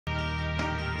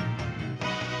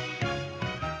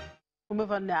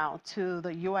Move on now to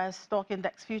the U.S. stock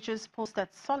index futures posted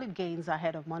solid gains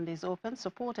ahead of Monday's open,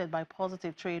 supported by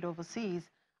positive trade overseas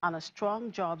and a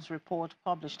strong jobs report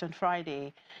published on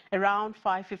Friday. Around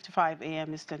 5:55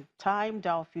 a.m. Eastern Time,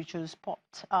 Dow futures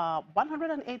popped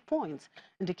 108 points,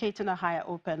 indicating a higher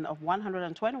open of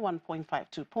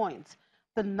 121.52 points.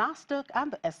 The Nasdaq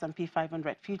and the S&P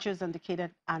 500 futures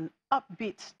indicated an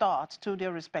upbeat start to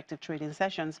their respective trading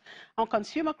sessions. On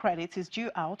consumer credit is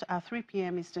due out at 3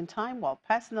 p.m. Eastern Time, while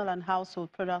personal and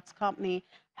household products company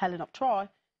Helen of Troy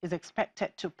is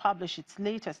expected to publish its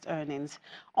latest earnings.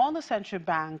 On the central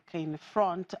bank in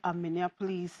front,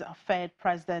 Minneapolis Fed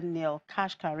President Neil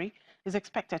Kashkari is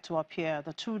expected to appear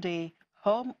the two-day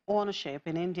home ownership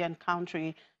in Indian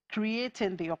country,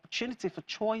 creating the Opportunity for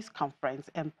Choice Conference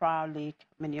in Prior Lake,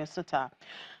 Minnesota.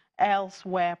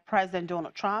 Elsewhere, President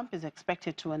Donald Trump is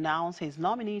expected to announce his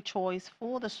nominee choice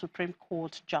for the Supreme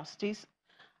Court Justice.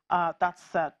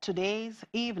 That's today's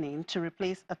evening to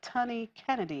replace Attorney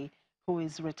Kennedy, who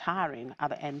is retiring at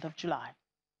the end of July.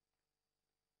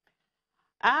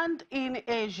 And in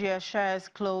Asia, shares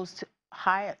closed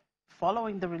higher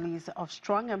following the release of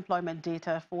strong employment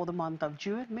data for the month of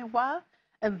June. Meanwhile,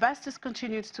 investors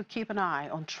continued to keep an eye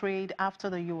on trade after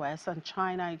the U.S. and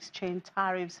China exchanged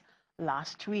tariffs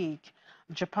last week.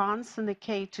 Japan's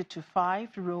Nikkei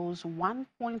 225 rose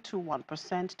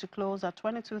 1.21% to close at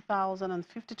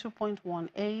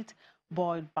 22,052.18,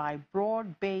 buoyed by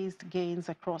broad-based gains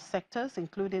across sectors,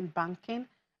 including banking,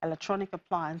 electronic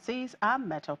appliances, and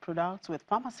metal products, with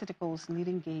pharmaceuticals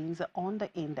leading gains on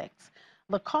the index.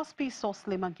 The Kospi saw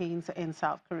slimmer gains in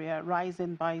South Korea,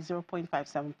 rising by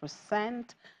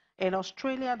 0.57%. In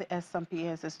Australia, the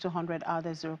S&P/ASX 200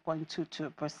 added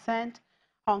 0.22%.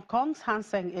 Hong Kong's Hang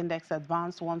Seng Index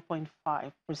advanced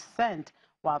 1.5%,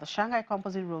 while the Shanghai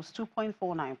Composite rose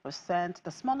 2.49%.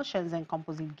 The smaller Shenzhen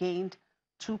Composite gained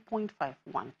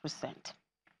 2.51%.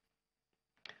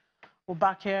 Well,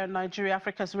 back here in Nigeria,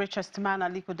 Africa's richest man,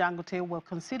 Aliko Dangote, will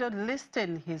consider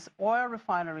listing his oil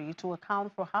refinery to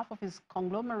account for half of his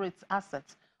conglomerate's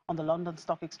assets on the London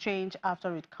Stock Exchange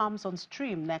after it comes on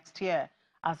stream next year,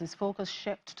 as his focus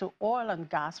shifts to oil and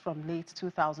gas from late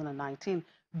 2019.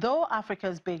 Though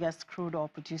Africa's biggest crude oil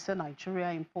producer,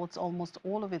 Nigeria imports almost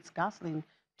all of its gasoline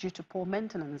due to poor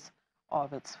maintenance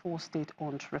of its 4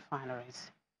 state-owned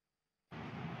refineries.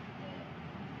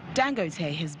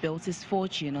 Dangote has built his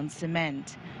fortune on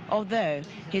cement, although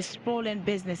his sprawling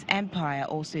business empire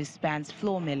also spans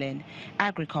flour milling,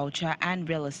 agriculture and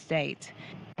real estate.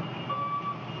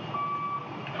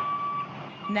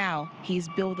 Now, he's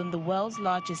building the world's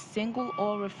largest single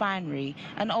oil refinery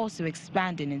and also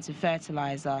expanding into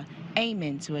fertilizer,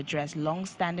 aiming to address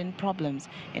long-standing problems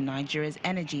in Nigeria's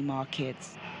energy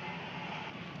markets.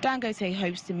 Dangote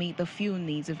hopes to meet the fuel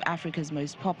needs of Africa's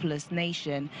most populous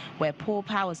nation, where poor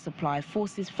power supply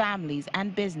forces families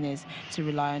and business to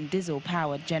rely on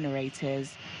diesel-powered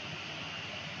generators.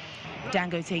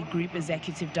 Dangote Group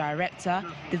Executive Director,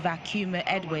 the vacuumer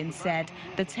Edwin, said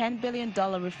the $10 billion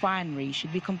refinery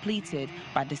should be completed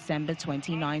by December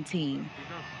 2019.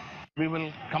 We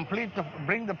will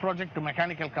bring the project to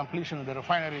mechanical completion of the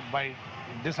refinery by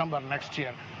December next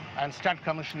year and start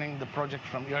commissioning the project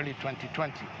from early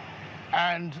 2020.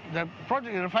 And the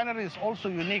refinery is also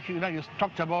unique. You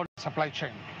talked about supply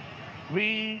chain.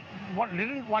 We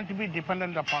didn't want to be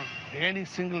dependent upon any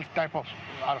single type of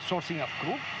sourcing of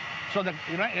crude. So the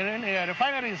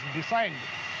refinery is designed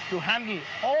to handle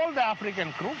all the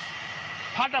African crudes,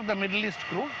 part of the Middle East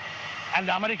crude, and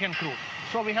the American crude.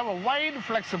 So we have a wide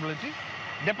flexibility.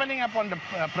 Depending upon the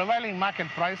prevailing market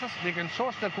prices, we can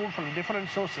source the crude from different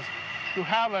sources to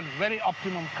have a very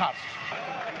optimum cost.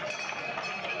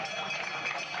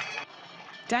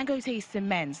 Dangote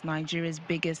Cements, Nigeria's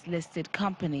biggest listed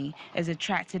company, has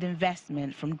attracted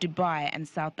investment from Dubai and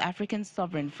South African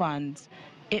sovereign funds.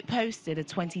 It posted a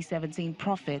 2017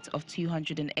 profit of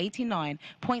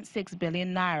 289.6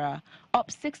 billion naira,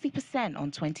 up 60%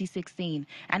 on 2016,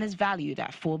 and is valued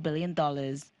at $4 billion.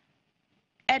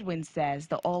 Edwin says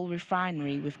the oil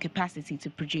refinery, with capacity to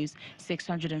produce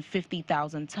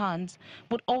 650,000 tons,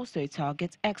 would also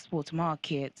target export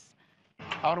markets.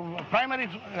 Our primary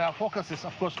focus is,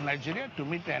 of course, Nigeria, to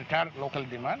meet the entire local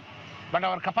demand. But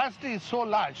our capacity is so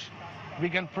large, we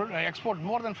can export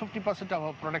more than 50% of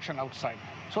our production outside.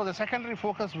 So the secondary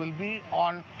focus will be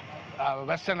on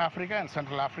Western Africa and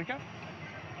Central Africa.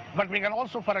 But we can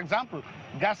also, for example,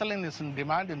 gasoline is in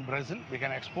demand in Brazil. We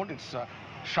can export. It's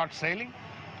short sailing.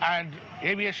 And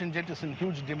aviation jet is in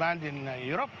huge demand in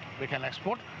Europe. We can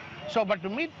export. So, but to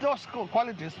meet those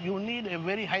qualities, you need a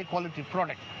very high quality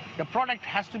product. The product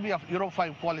has to be of Euro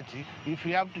 5 quality if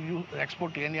you have to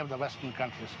export to any of the Western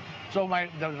countries. So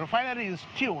the refinery is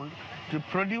tuned to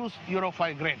produce Euro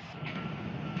 5 grade.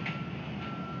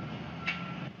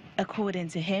 According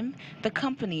to him, the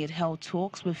company had held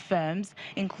talks with firms,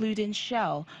 including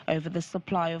Shell, over the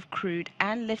supply of crude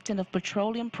and lifting of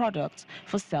petroleum products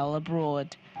for sale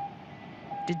abroad.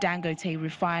 The Dangote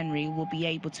refinery will be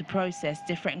able to process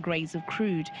different grades of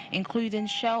crude, including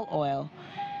Shell oil.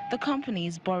 The company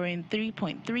is borrowing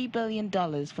 $3.3 billion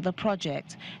for the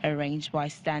project, arranged by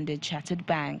Standard Chartered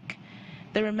Bank.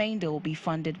 The remainder will be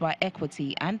funded by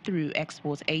equity and through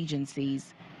export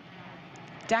agencies.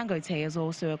 Dangote has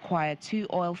also acquired 2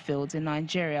 oil fields in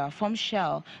Nigeria from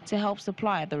Shell to help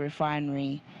supply the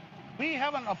refinery. We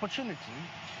have an opportunity,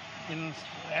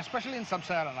 especially in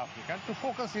sub-Saharan Africa, to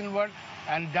focus inward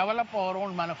and develop our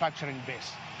own manufacturing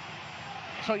base.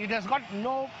 So it has got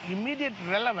no immediate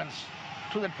relevance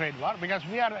to the trade war because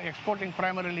we are exporting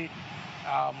primarily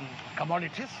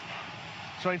commodities,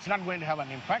 so it's not going to have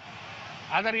an impact.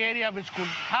 Other area which could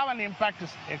have an impact is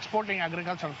exporting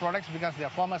agricultural products because their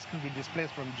farmers can be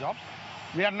displaced from jobs.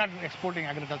 We are not exporting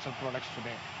agricultural products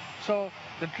today. So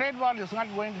the trade war is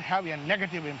not going to have a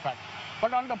negative impact.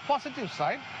 But on the positive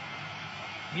side,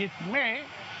 it may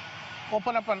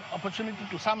open up an opportunity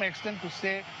to some extent to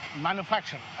say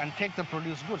manufacture and take the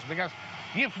produced goods, because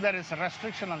if there is a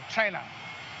restriction on China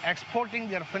exporting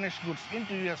their finished goods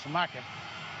into US market,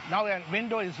 now a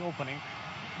window is opening.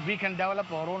 We can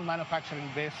develop our own manufacturing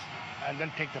base and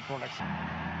then take the products.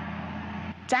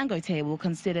 Dangote will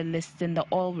consider listing the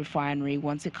oil refinery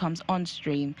once it comes on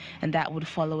stream, and that would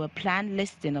follow a planned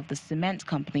listing of the cement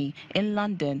company in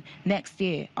London next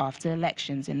year after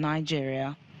elections in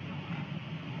Nigeria.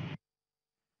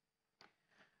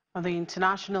 The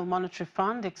International Monetary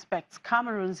Fund expects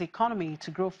Cameroon's economy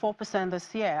to grow 4%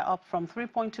 this year, up from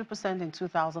 3.2% in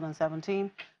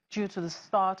 2017, due to the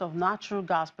start of natural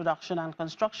gas production and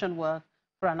construction work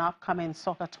for an upcoming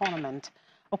soccer tournament.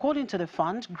 According to the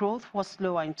fund, growth was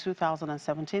slower in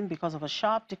 2017 because of a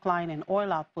sharp decline in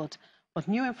oil output, but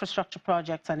new infrastructure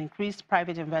projects and increased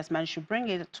private investment should bring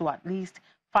it to at least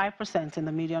 5% in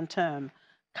the medium term.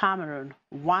 Cameroon,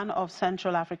 one of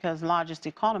Central Africa's largest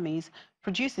economies,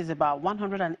 produces about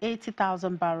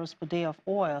 180,000 barrels per day of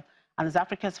oil and is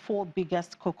Africa's 4th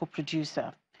biggest cocoa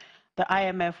producer. The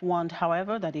IMF warned,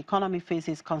 however, that the economy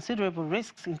faces considerable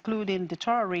risks, including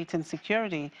deteriorating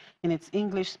security in its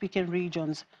English-speaking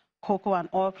regions, cocoa and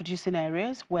oil-producing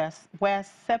areas where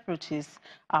separatists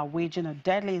are waging a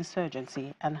deadly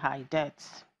insurgency, and high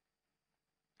debts.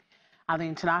 And the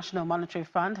International Monetary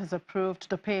Fund has approved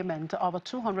the payment of a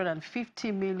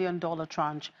 $250 million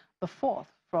tranche, the 4th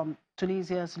from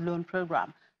Tunisia's loan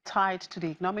program, tied to the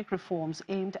economic reforms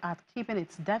aimed at keeping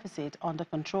its deficit under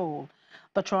control.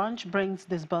 The tranche brings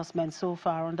disbursements so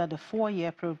far under the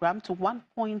 4-year program to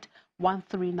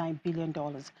 $1.139 billion.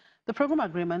 The program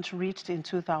agreement reached in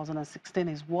 2016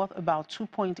 is worth about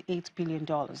 $2.8 billion.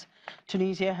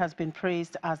 Tunisia has been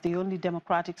praised as the only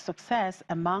democratic success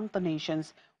among the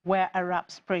nations where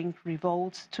Arab Spring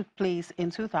revolts took place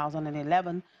in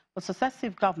 2011, but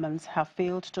successive governments have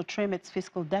failed to trim its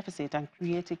fiscal deficit and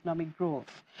create economic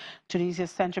growth.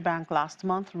 Tunisia's central bank last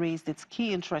month raised its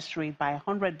key interest rate by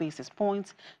 100 basis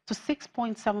points to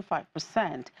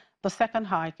 6.75%, the second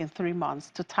hike in 3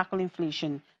 months, to tackle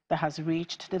inflation that has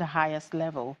reached the highest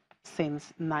level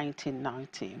since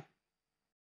 1990.